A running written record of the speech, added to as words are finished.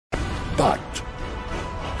But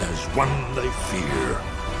there's one they fear.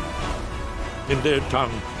 In their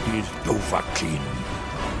tongue, he's Dovahkiin,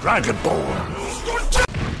 Dragonborn.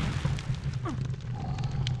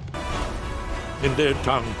 In their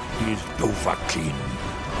tongue, he's Dovahkiin,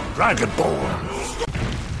 Dragonborn.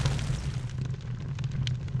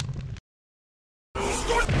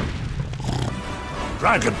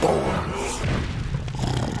 Dragonborn.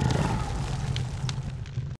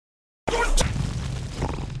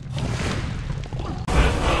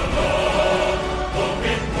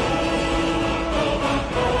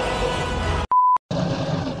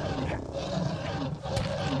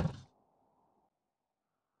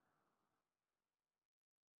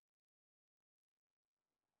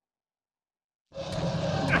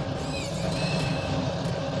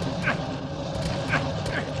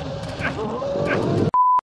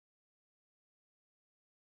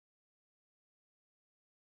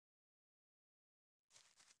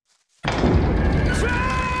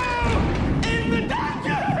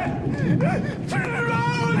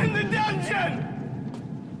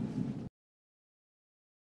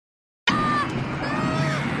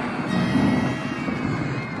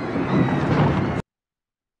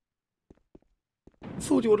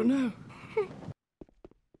 Thought you ought to know.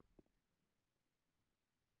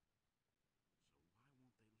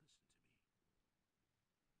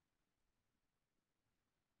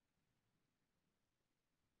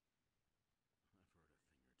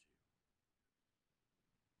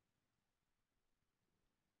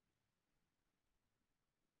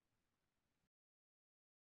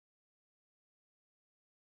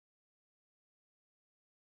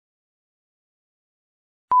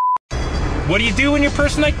 What do you do when you're a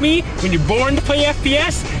person like me? When you're born to play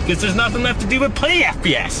FPS? Because there's nothing left to do but play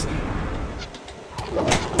FPS.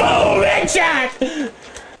 Boom! Headshot!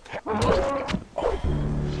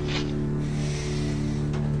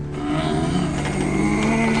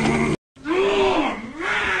 Oh,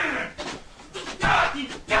 man! God,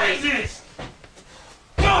 these daisies!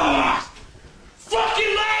 Oh,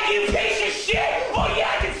 fucking lag, you piece of shit! Oh,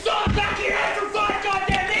 yeah, I can saw the back of your head for 5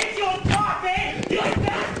 goddamn minutes, you old pop, eh? You like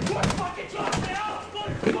that?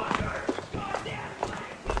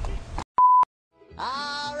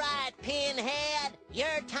 All right, Pinhead,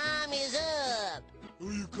 your time is up.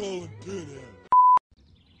 Who you calling Pinhead?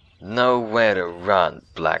 Nowhere to run,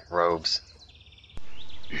 black robes.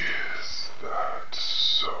 Is that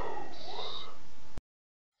so?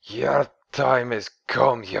 Your time has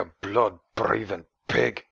come, you blood-breathing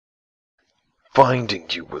pig. Finding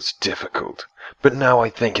you was difficult, but now I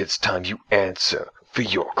think it's time you answer for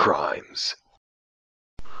your crimes.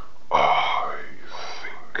 I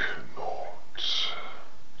think not.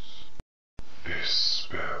 This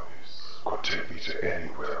spell could take me to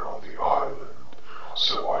anywhere on the island,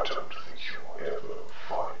 so I don't think you'll ever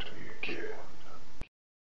find me again.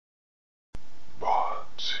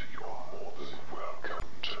 But you're more than welcome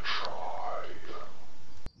to try.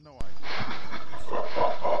 No, I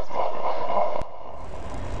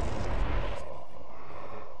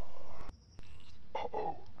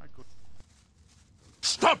Uh-oh.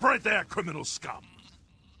 Stop right there, criminal scum!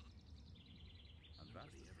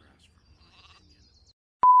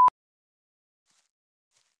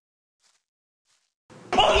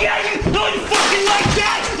 Oh yeah, you fucking like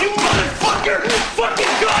that, you motherfucker!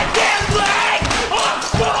 Fucking goddamn lag! Oh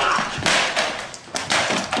fuck!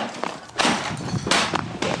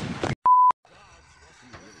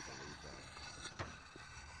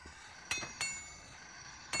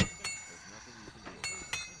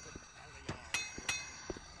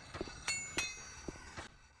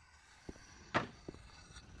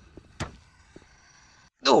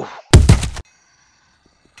 Oh!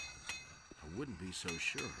 I wouldn't be so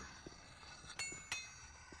sure.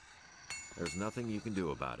 There's nothing you can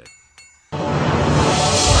do about it.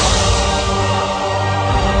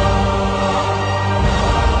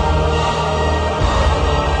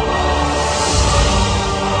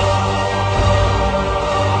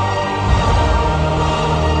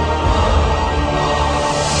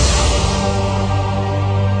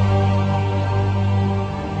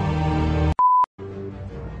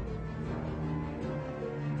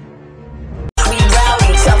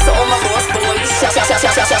 Shout to all my lost boys. Shout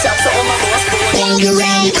to all my lost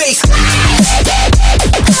boys.